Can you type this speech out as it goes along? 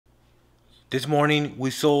This morning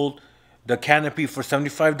we sold the canopy for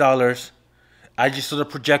 $75. I just sold a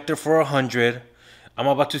projector for $100. I'm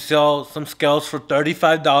about to sell some scales for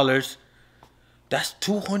 $35. That's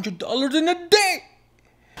 $200 in a day.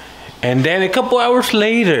 And then a couple hours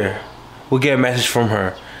later, we get a message from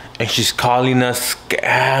her, and she's calling us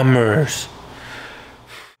scammers.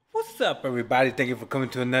 What's up, everybody? Thank you for coming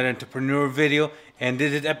to another entrepreneur video. And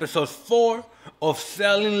this is episode 4 of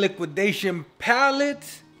selling liquidation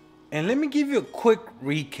pallets. And let me give you a quick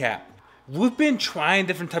recap. We've been trying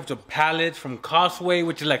different types of pallets, from Costway,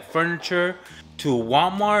 which is like furniture, to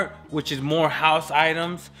Walmart, which is more house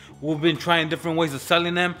items. We've been trying different ways of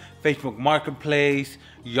selling them. Facebook Marketplace,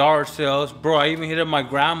 yard sales. Bro, I even hit up my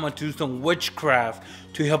grandma to do some witchcraft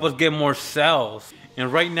to help us get more sales.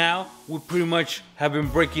 And right now, we pretty much have been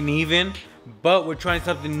breaking even, but we're trying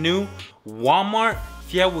something new. Walmart,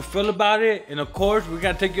 see how we feel about it. And of course, we're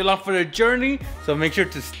gonna take you along for the journey, so make sure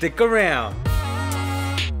to stick around.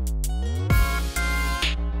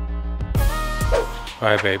 All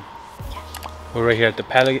right, babe. We're right here at the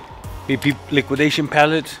pallet, BP liquidation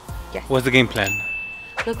pallets. Yes. What's the game plan?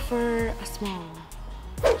 Look for a small.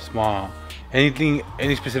 Small. Anything,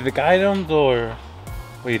 any specific items, or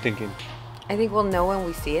what are you thinking? I think we'll know when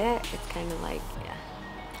we see it. It's kind of like,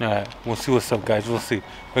 yeah. All right, we'll see what's up, guys. We'll see.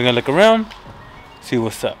 We're gonna look around, see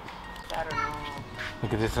what's up. I don't know.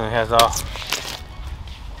 Look at this one. It has all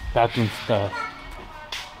bathroom stuff.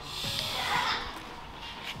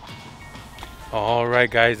 All right,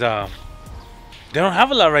 guys. They don't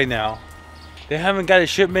have a lot right now. They haven't got a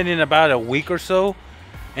shipment in about a week or so,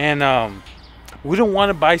 and we don't want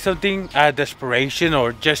to buy something out of desperation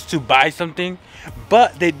or just to buy something.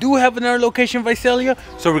 But they do have another location in Visalia,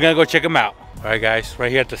 so we're gonna go check them out. All right, guys.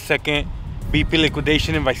 Right here at the second BP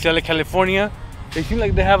liquidation in Visalia, California. They seem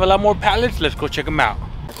like they have a lot more pallets. Let's go check them out.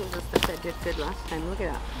 This was the stuff that just did last time. Look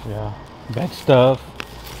at that. Yeah, bed stuff,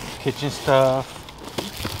 kitchen stuff,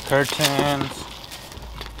 curtains.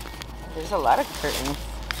 There's a lot of curtains.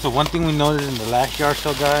 So one thing we noticed in the last yard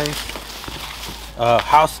sale, guys,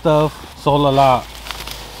 house stuff sold a lot.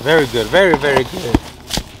 Very good, very, very good.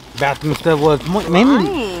 Bathroom stuff was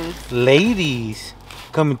mainly ladies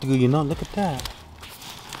coming through, you know. Look at that.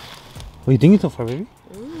 What are you thinking so far, baby?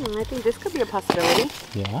 I think this could be a possibility.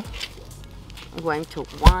 Yeah. I'm going to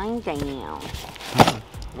wind down.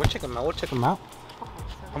 We'll check them out. We'll check them out.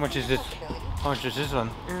 How much is this? How much is this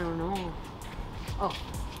one? I don't know. Oh,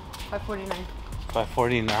 $5.49.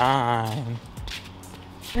 $5.49.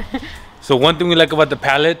 So one thing we like about the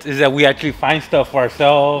pallets is that we actually find stuff for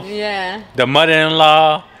ourselves. Yeah. The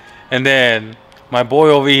mother-in-law, and then my boy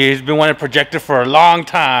over here, he's been wanting a projector for a long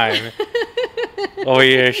time. Over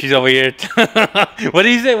here, she's over here. What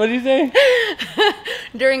did he say? What did he say?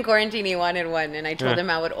 During quarantine, he wanted one, and I told him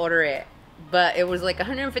I would order it. But it was like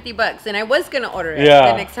 $150, and I was gonna order it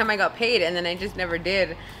the next time I got paid, and then I just never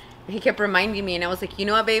did. He kept reminding me, and I was like, you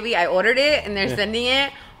know what, baby? I ordered it, and they're sending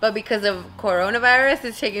it, but because of coronavirus,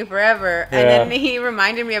 it's taking forever. And then he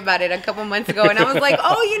reminded me about it a couple months ago, and I was like,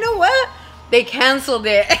 oh, you know what? They canceled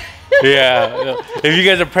it. Yeah. If you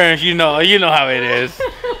guys are parents, you know how it is.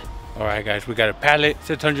 All right, guys, we got a pallet,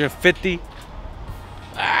 650.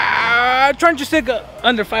 Trying to stick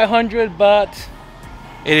under 500, but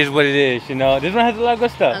it is what it is, you know. This one has a lot of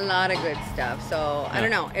good stuff. A lot of good stuff. So I don't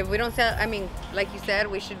know, if we don't sell, I mean, like you said,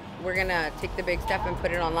 we're gonna take the big stuff and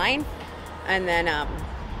put it online, and then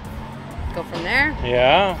go from there.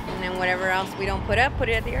 Yeah. And then whatever else we don't put up, put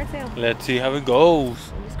it at the yard sale. Let's see how it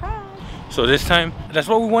goes. So this time, that's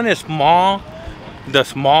what we want, is the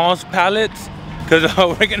smallest pallets, because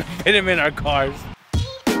we're gonna fit them in our cars.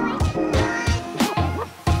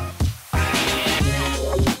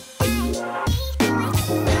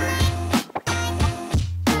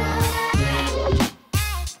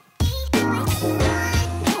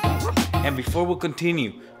 And before we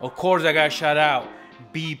continue, of course, I gotta shout out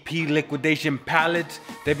BP Liquidation Pallets.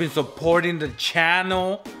 They've been supporting the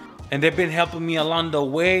channel, and they've been helping me along the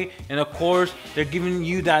way. And of course, they're giving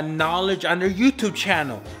you that knowledge on their YouTube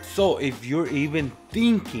channel. So if you're even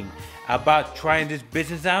thinking about trying this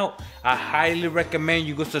business out, I highly recommend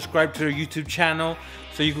you go subscribe to their YouTube channel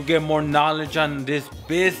so you can get more knowledge on this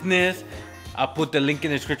business. I'll put the link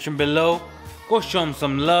in the description below. Go show them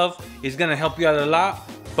some love. It's gonna help you out a lot.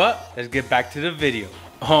 But let's get back to the video.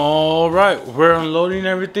 All right, we're unloading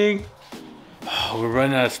everything. Oh, we're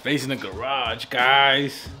running out of space in the garage,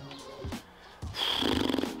 guys.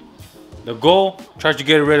 The goal, try to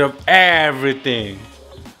get rid of everything.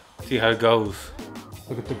 See how it goes.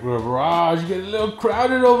 Look at the garage, get a little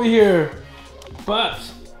crowded over here. But,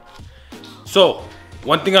 so,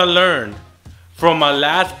 one thing I learned from my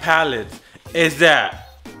last pallets is that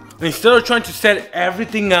instead of trying to set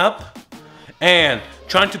everything up and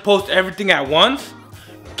trying to post everything at once,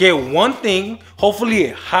 get one thing, hopefully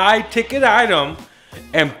a high ticket item,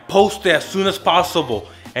 and post it as soon as possible.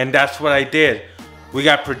 And that's what I did. We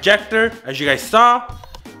got projector, as you guys saw.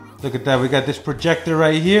 Look at that, we got this projector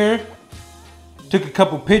right here. Took a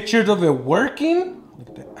couple pictures of it working. Look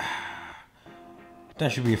at that.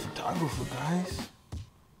 That should be a photographer, guys.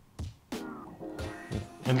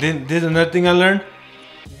 And then this is another thing I learned.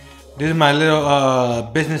 This is my little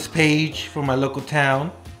business page for my local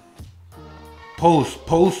town. Post.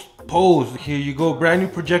 Here you go, brand new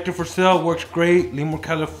projector for sale, works great, Lemoore,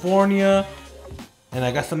 California. And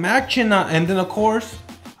I got some action on, and then of course,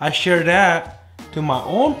 I share that to my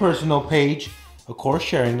own personal page. Of course,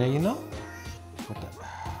 sharing it, you know.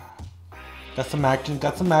 Got some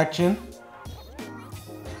action.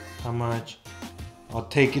 How much? I'll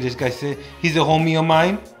take it, this guy said. He's a homie of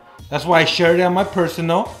mine. That's why I shared it on my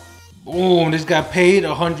personal. Boom, this guy paid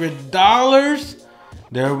 $100.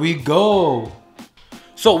 There we go.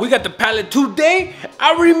 So we got the pallet today.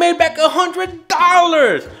 I already made back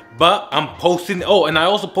 $100. But I'm posting, oh, and I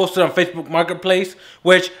also posted on Facebook Marketplace,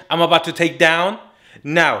 which I'm about to take down.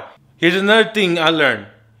 Now, here's another thing I learned.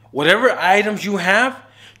 Whatever items you have,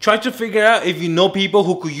 try to figure out if you know people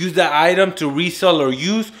who could use that item to resell or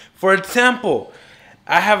use. For example,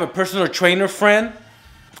 I have a personal trainer friend,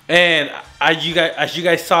 and as you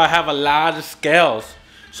guys saw, I have a lot of scales.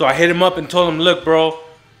 So I hit him up and told him, look, bro,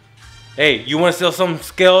 hey, you want to sell some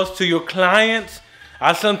scales to your clients?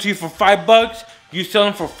 I'll sell them to you for $5. You sell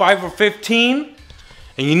them for $5 or $15.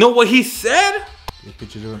 And you know what he said? Your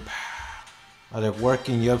pictures are they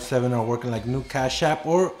working? You up 7 are working like new Cash App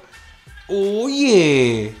or, oh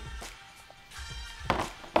yeah.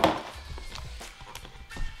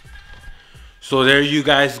 So there you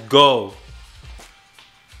guys go.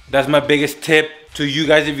 That's my biggest tip to you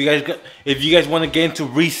guys. If you guys want to get into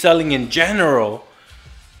reselling in general,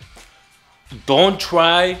 don't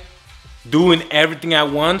try doing everything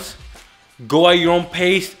at once. Go at your own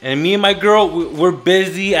pace. And me and my girl, we're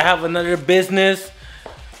busy. I have another business.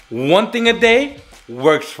 One thing a day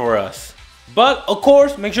works for us. But of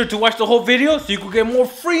course, make sure to watch the whole video so you can get more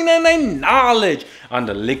free 99 knowledge on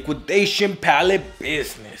the liquidation pallet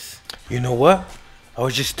business. You know what? I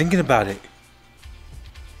was just thinking about it.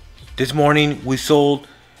 This morning we sold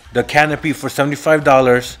the canopy for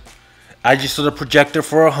 $75. I just sold a projector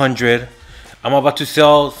for $100. I'm about to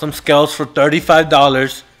sell some scales for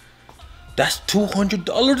 $35. That's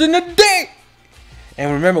 $200 in a day.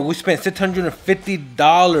 And remember, we spent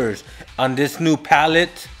 $650 on this new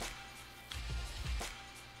pallet.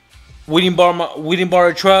 We didn't borrow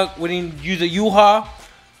a truck. We didn't use a U-Haul.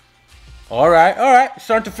 All right.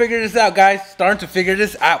 Starting to figure this out, guys.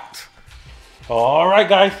 All right,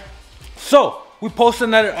 guys. So we posted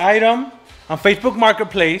another item on Facebook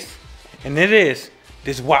Marketplace, and it is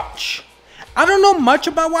this watch. I don't know much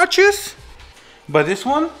about watches, but this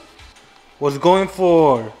one was going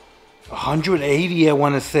for $180, I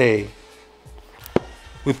want to say.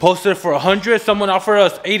 We posted it for $100. Someone offered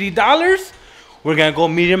us $80. We're gonna go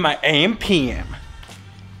meet him at AM PM.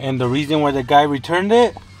 And the reason why the guy returned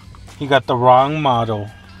it, he got the wrong model.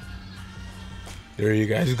 There you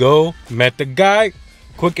guys go. Met the guy.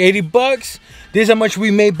 Quick $80. This is how much we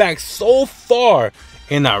made back so far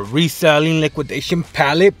in our reselling liquidation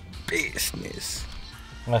pallet business.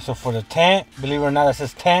 So for the tent, believe it or not, it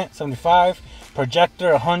says tent 75,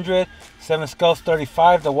 projector 100, 7 scales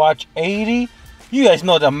 35, the watch 80. You guys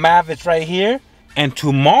know the math is right here. And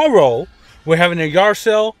tomorrow we're having a yard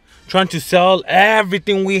sale, trying to sell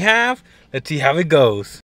everything we have. Let's see how it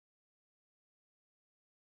goes.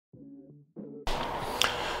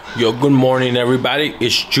 Yo, good morning everybody.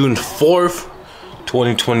 It's June 4th,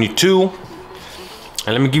 2022. And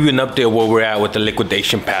let me give you an update of where we're at with the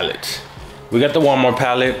liquidation pallets. We got the Walmart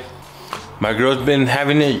pallet. My girl's been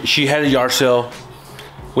having it. She had a yard sale.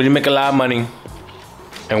 We didn't make a lot of money.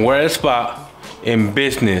 And we're at a spot in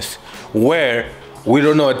business where we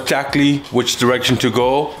don't know exactly which direction to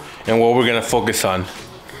go and what we're gonna focus on.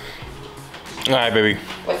 All right, baby.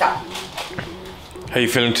 What's up? How you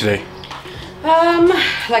feeling today?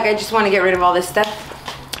 Like I just want to get rid of all this stuff.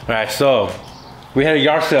 All right, so we had a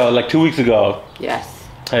yard sale like 2 weeks ago. Yes.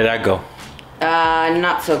 How did that go?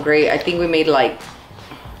 Not so great. I think we made like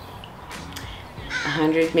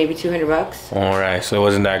 100, maybe 200 bucks. All right, so it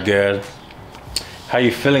wasn't that good. How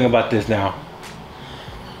you feeling about this now?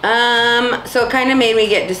 So it kind of made me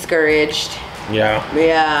get discouraged. Yeah.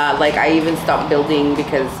 Yeah, like I even stopped building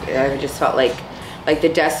because I just felt like the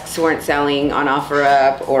desks weren't selling on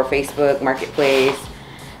OfferUp or Facebook Marketplace.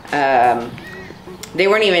 they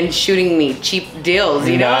weren't even shooting me cheap deals,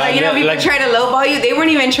 you know? Like, you know, people try to lowball you. They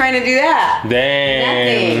weren't even trying to do that.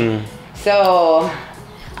 Damn. Nothing. So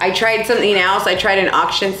I tried something else. I tried an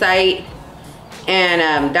auction site,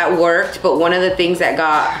 and that worked. But one of the things that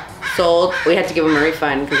got sold, we had to give them a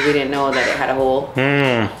refund because we didn't know that it had a hole.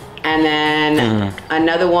 And then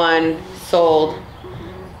another one sold,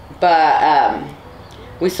 but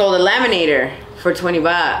we sold a laminator for 20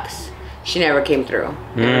 bucks. She never came through.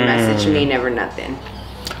 Never messaged me, never nothing.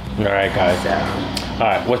 All right, guys. So, all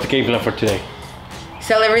right, what's the game plan for today?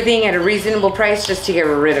 Sell everything at a reasonable price just to get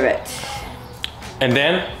rid of it. And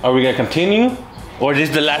then, are we gonna continue? Or is this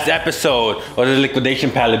the last episode of the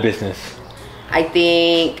liquidation pallet business? I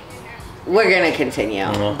think we're gonna continue.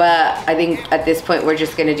 But I think at this point, we're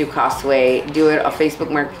just gonna do Costway, do it on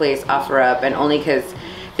Facebook Marketplace, offer up, and only because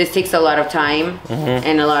this takes a lot of time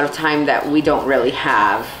and a lot of time that we don't really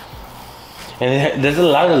have. And there's a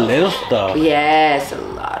lot of little stuff. Yes, a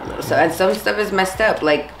lot of little stuff. And some stuff is messed up.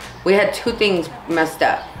 Like, we had 2 things messed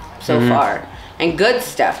up so far. And good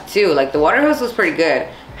stuff, too. Like, the water hose was pretty good.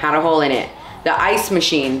 Had a hole in it. The ice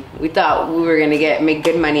machine, we thought we were going to make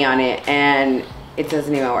good money on it. And it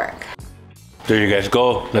doesn't even work. There you guys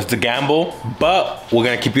go. That's the gamble. But we're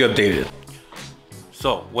going to keep you updated.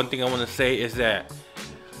 So, one thing I want to say is that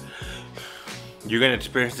you're going to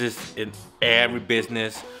experience this in every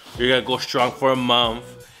business. You're gonna go strong for a month,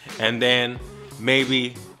 and then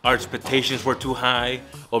maybe our expectations were too high,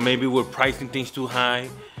 or maybe we're pricing things too high.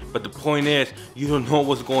 But the point is, you don't know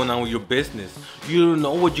what's going on with your business. You don't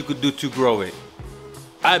know what you could do to grow it.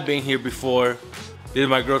 I've been here before. This is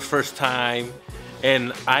my girl's first time,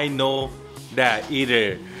 and I know that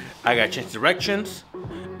either I gotta change directions,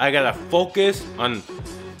 I gotta focus on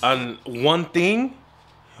one thing,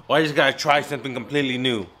 or I just gotta try something completely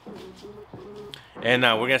new. And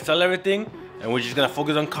we're gonna sell everything, and we're just gonna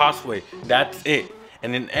focus on Costway. That's it.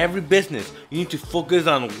 And in every business, you need to focus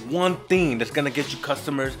on one thing that's gonna get you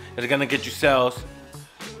customers, that's gonna get you sales.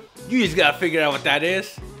 You just gotta figure out what that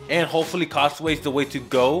is. And hopefully Costway is the way to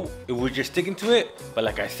go if we're just sticking to it. But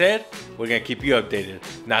like I said, we're gonna keep you updated.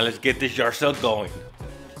 Now let's get this yard sale going.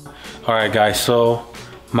 All right, guys, so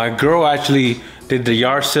my girl actually did the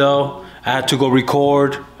yard sale. I had to go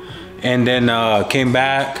record, and then came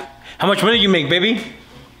back. How much money did you make, baby?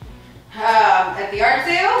 At the yard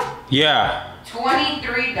sale? Yeah.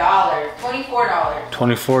 $23, $24.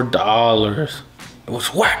 $24. It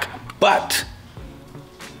was whack, but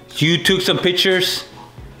you took some pictures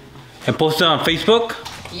and posted on Facebook?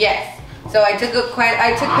 Yes. So I took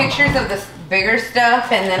pictures of the bigger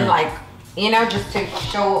stuff, and then like, you know, just to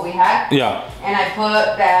show what we had. Yeah. And I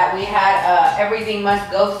put that we had everything must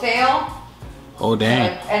go sale. Oh,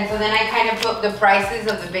 damn. And so then I kind of put the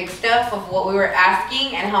prices of the big stuff of what we were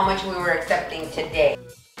asking and how much we were accepting today.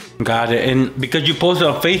 Got it. And because you posted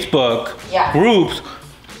on Facebook groups,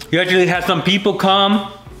 you actually had some people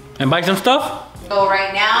come and buy some stuff? So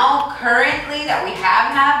right now, currently that we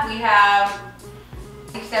have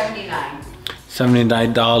 $79.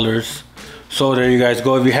 $79. So there you guys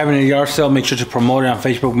go. If you're having a yard sale, make sure to promote it on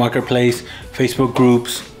Facebook Marketplace, Facebook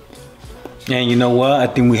groups. And you know what? I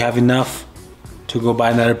think we have enough to go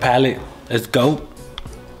buy another pallet. Let's go.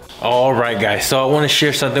 All right, guys, so I want to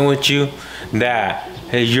share something with you that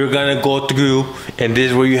you're gonna go through, and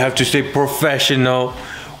this is where you have to stay professional.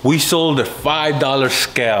 We sold a $5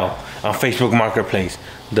 scale on Facebook Marketplace.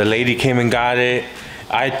 The lady came and got it.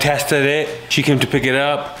 I tested it. She came to pick it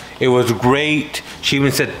up. It was great. She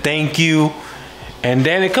even said thank you. And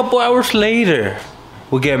then a couple hours later,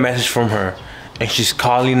 we get a message from her, and she's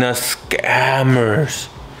calling us scammers.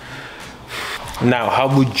 Now,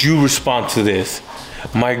 how would you respond to this?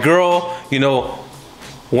 My girl, you know,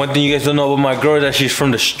 one thing you guys don't know about my girl is that she's from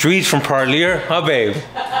the streets, from Parlier, huh, babe?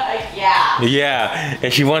 Yeah. Yeah,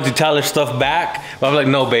 and she wanted to tell her stuff back, but I'm like,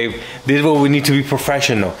 no, babe, this is where we need to be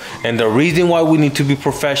professional. And the reason why we need to be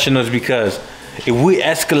professional is because if we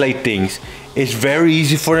escalate things, it's very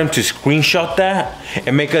easy for them to screenshot that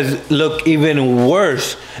and make us look even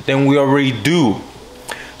worse than we already do.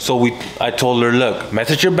 So I told her, look,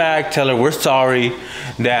 message her back, tell her we're sorry,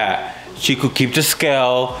 that she could keep the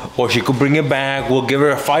scale or she could bring it back. We'll give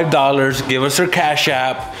her $5, give us her Cash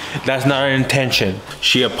App. That's not our intention.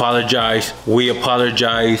 She apologized, we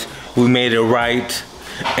apologized, we made it right.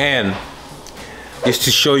 And just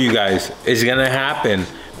to show you guys, it's gonna happen.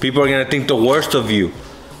 People are gonna think the worst of you.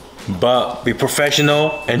 But be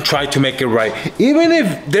professional and try to make it right. Even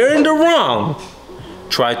if they're in the wrong,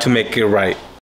 try to make it right.